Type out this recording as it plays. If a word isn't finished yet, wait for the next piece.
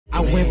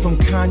Went from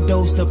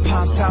condos to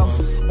Pop's house,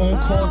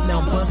 on calls now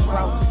bus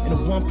routes, and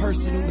the one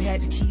person who had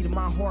the key to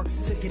my heart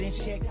took it and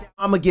checked out.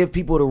 I'm gonna give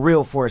people the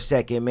real for a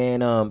second,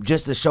 man,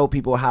 just to show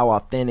people how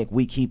authentic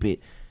we keep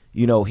it,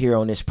 you know, here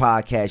on this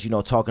podcast, you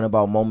know, talking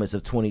about moments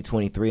of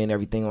 2023 and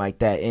everything like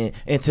that.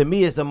 And to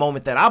me, it's a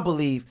moment that I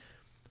believe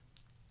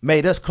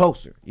made us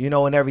closer, you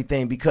know, and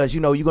everything, because, you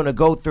know, you're going to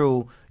go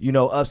through, you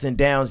know, ups and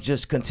downs,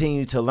 just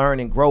continue to learn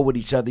and grow with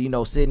each other, you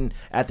know, sitting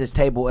at this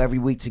table every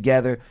week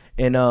together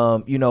and,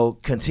 you know,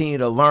 continue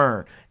to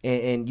learn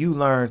and you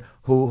learn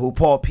who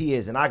Paul P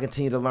is and I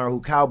continue to learn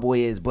who Cowboy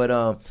is. But,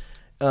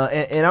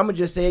 and I'm gonna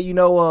just say, you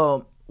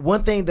know,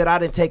 one thing that I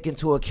didn't take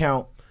into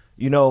account,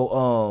 you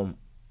know,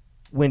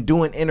 when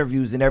doing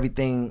interviews and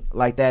everything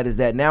like that is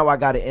that now I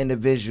got an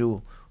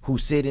individual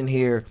who's sitting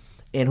here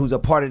and who's a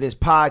part of this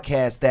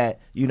podcast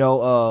that, you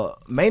know,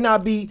 may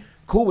not be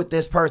cool with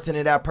this person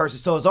and that person.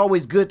 So it's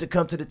always good to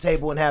come to the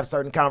table and have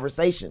certain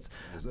conversations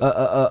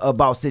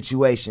about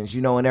situations,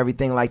 you know, and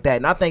everything like that.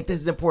 And I think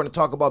this is important to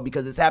talk about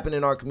because it's happened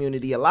in our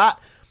community a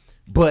lot,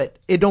 but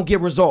it don't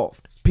get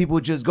resolved.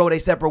 People just go their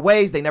separate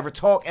ways. They never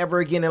talk ever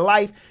again in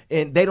life,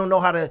 and they don't know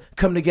how to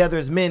come together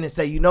as men and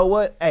say, you know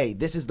what? Hey,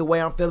 this is the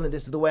way I'm feeling.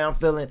 This is the way I'm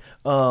feeling.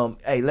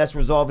 Hey, let's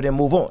resolve it and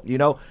move on, you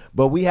know?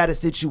 But we had a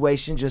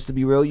situation, just to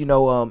be real, you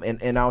know,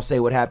 and I'll say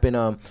what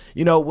happened.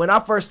 You know, when I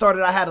first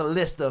started, I had a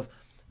list of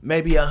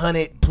maybe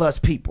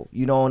 100+ people,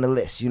 you know, on the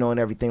list, you know, and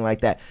everything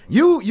like that.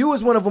 You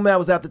was one of them that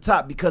was at the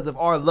top because of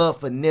our love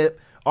for Nip,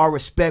 our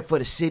respect for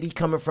the city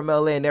coming from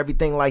LA and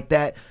everything like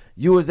that.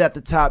 You was at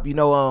the top, you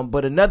know,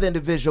 but another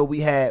individual we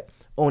had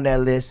on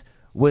that list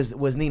was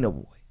NlNA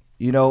B0Y,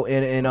 you know,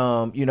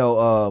 and you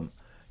know,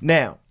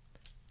 now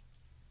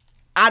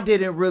I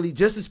didn't really,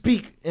 just to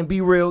speak and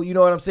be real, you know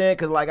what I'm saying?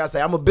 Because like I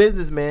say, I'm a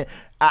businessman.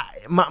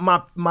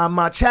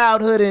 My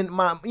childhood and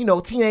my, you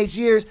know, teenage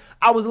years,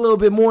 I was a little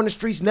bit more in the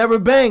streets, never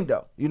banged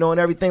though, you know, and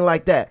everything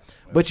like that.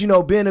 But, you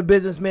know, being a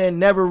businessman,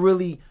 never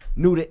really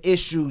knew the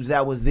issues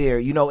that was there,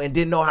 you know, and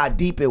didn't know how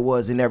deep it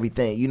was and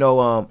everything, you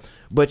know.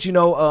 But, you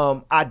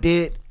know, I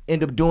did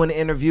end up doing the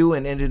interview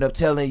and ended up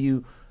telling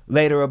you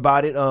later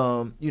about it.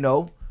 You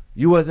know,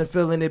 you wasn't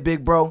feeling it,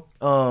 big bro,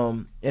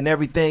 and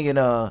everything.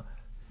 And,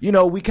 you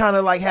know, we kind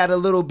of like had a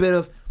little bit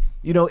of,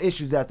 you know,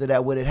 issues after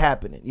that with it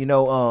happening, you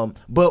know.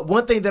 But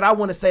one thing that I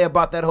want to say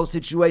about that whole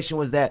situation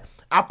was that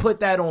I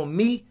put that on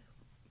me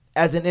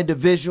as an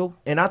individual.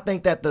 And I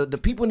think that the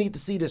people need to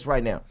see this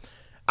right now.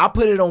 I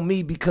put it on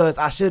me because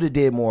I should have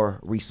did more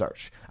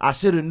research. I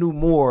should have knew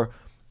more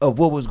of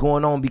what was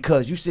going on,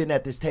 because you sitting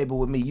at this table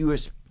with me,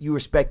 you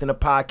respecting the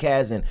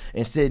podcast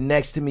and sitting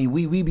next to me.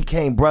 We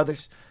became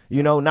brothers,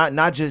 you know,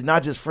 not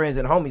just friends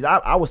and homies.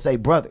 I would say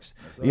brothers,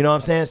 you know what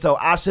I'm saying? So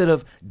I should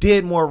have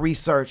did more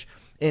research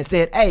and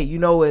said, hey, you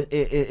know,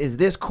 is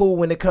this cool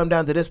when it come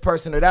down to this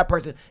person or that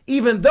person?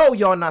 Even though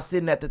y'all not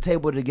sitting at the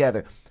table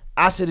together,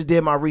 I should have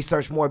did my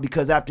research more,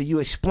 because after you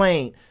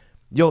explained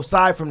your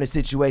side from the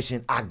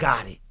situation, I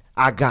got it,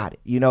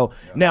 you know.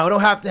 Yeah. Now, it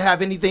don't have to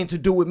have anything to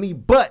do with me,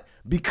 but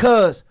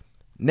because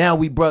now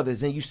we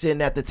brothers and you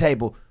sitting at the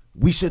table,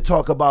 we should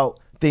talk about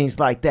things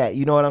like that,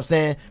 you know what I'm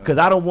saying? Because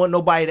I don't want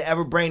nobody to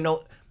ever bring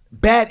no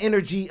bad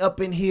energy up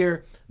in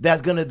here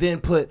that's going to then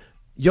put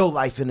your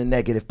life in a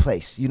negative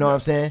place, you know what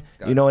I'm saying?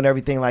 You know, and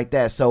everything like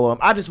that. So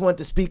I just wanted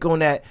to speak on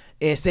that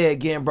and say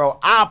again, bro,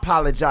 I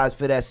apologize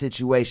for that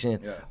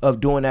situation of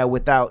doing that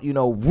without, you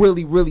know,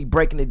 really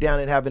breaking it down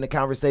and having a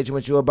conversation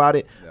with you about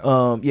it.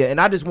 Yeah,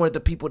 and I just wanted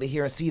the people to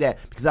hear and see that,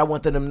 because I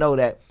want them to know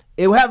that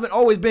it haven't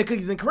always been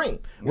cookies and cream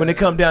when it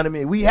come down to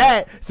me. We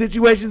had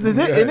situations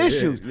and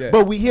issues,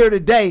 but we here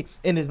today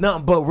and it's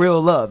nothing but real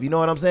love, you know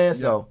what I'm saying?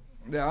 So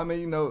yeah, I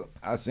mean, you know,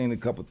 I seen a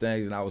couple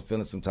things and I was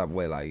feeling some type of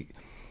way, like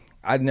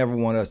I never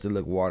want us to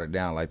look watered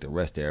down like the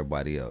rest of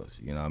everybody else.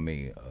 You know what I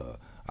mean?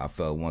 I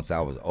felt once I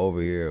was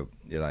over here,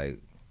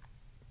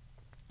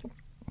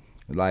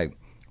 like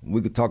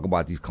we could talk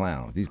about these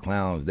clowns. These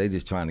clowns, they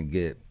just trying to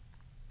get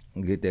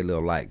their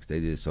little likes. They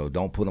just, so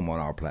don't put them on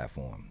our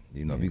platform.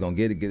 You know, if you're gonna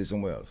get it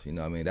somewhere else. You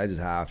know what I mean? That's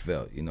just how I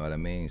felt. You know what I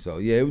mean? So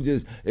yeah, it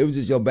was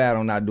just your bad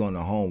on not doing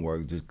the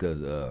homework, just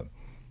because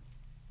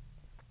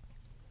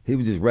he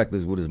was just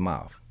reckless with his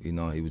mouth. You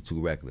know, he was too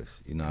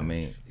reckless. You know what I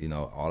mean? You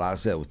know, all I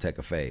said was take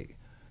a fade.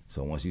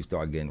 So once you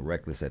start getting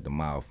reckless at the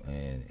mouth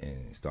and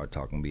start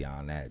talking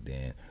beyond that,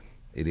 then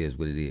it is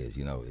what it is.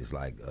 You know, it's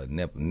like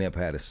Nip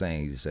had a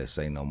saying, he just said,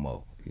 say no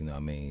more. You know what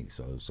I mean?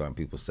 So certain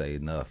people say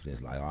enough, and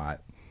it's like, all right,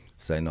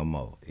 say no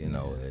more. You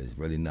know, there's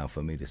really nothing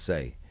for me to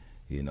say.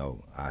 You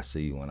know, I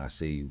see you when I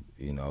see you,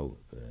 you know,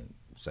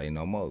 say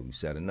no more. You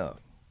said enough.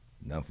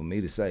 Nothing for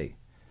me to say.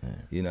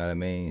 You know what I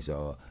mean?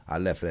 So I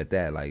left it at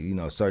that. Like, you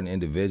know, certain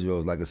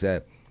individuals, like I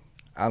said,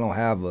 I don't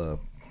have a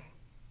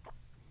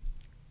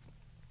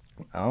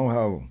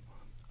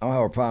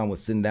problem with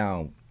sitting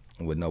down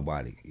with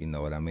nobody. You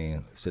know what I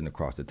mean? Sitting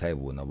across the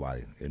table with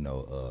nobody. You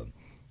know,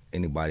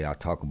 anybody I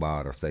talk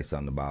about or say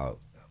something about,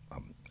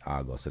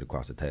 I'll go sit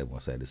across the table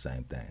and say the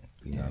same thing.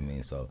 You know what I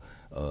mean? So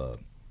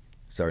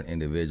certain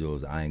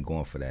individuals, I ain't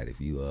going for that.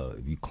 If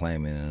you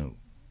claiming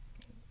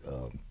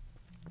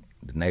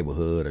the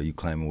neighborhood or you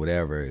claiming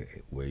whatever,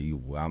 where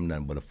I'm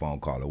nothing but a phone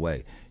call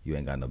away, you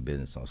ain't got no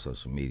business on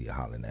social media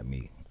hollering at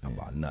me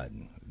about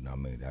nothing. You know what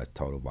I mean? That's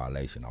total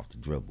violation off the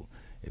dribble.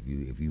 If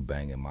you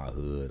banging my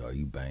hood or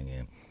you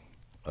banging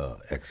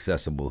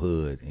accessible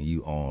hood and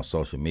you on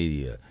social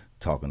media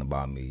talking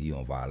about me, you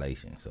on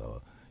violation.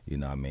 So you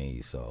know what I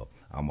mean? So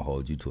I'm gonna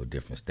hold you to a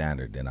different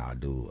standard than I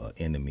do an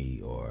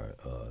enemy or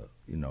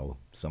you know,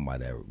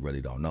 somebody that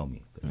really don't know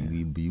me.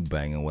 You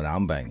banging what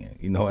I'm banging.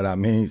 You know what I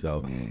mean?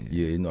 So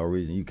yeah, there's no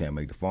reason you can't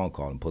make the phone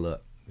call and pull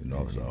up. You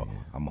know, so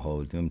I'm gonna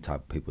hold them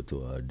type of people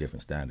to a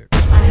different standard. I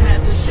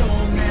had to show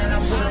 'em that I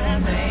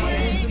wasn't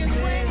made.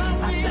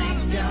 I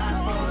thank God.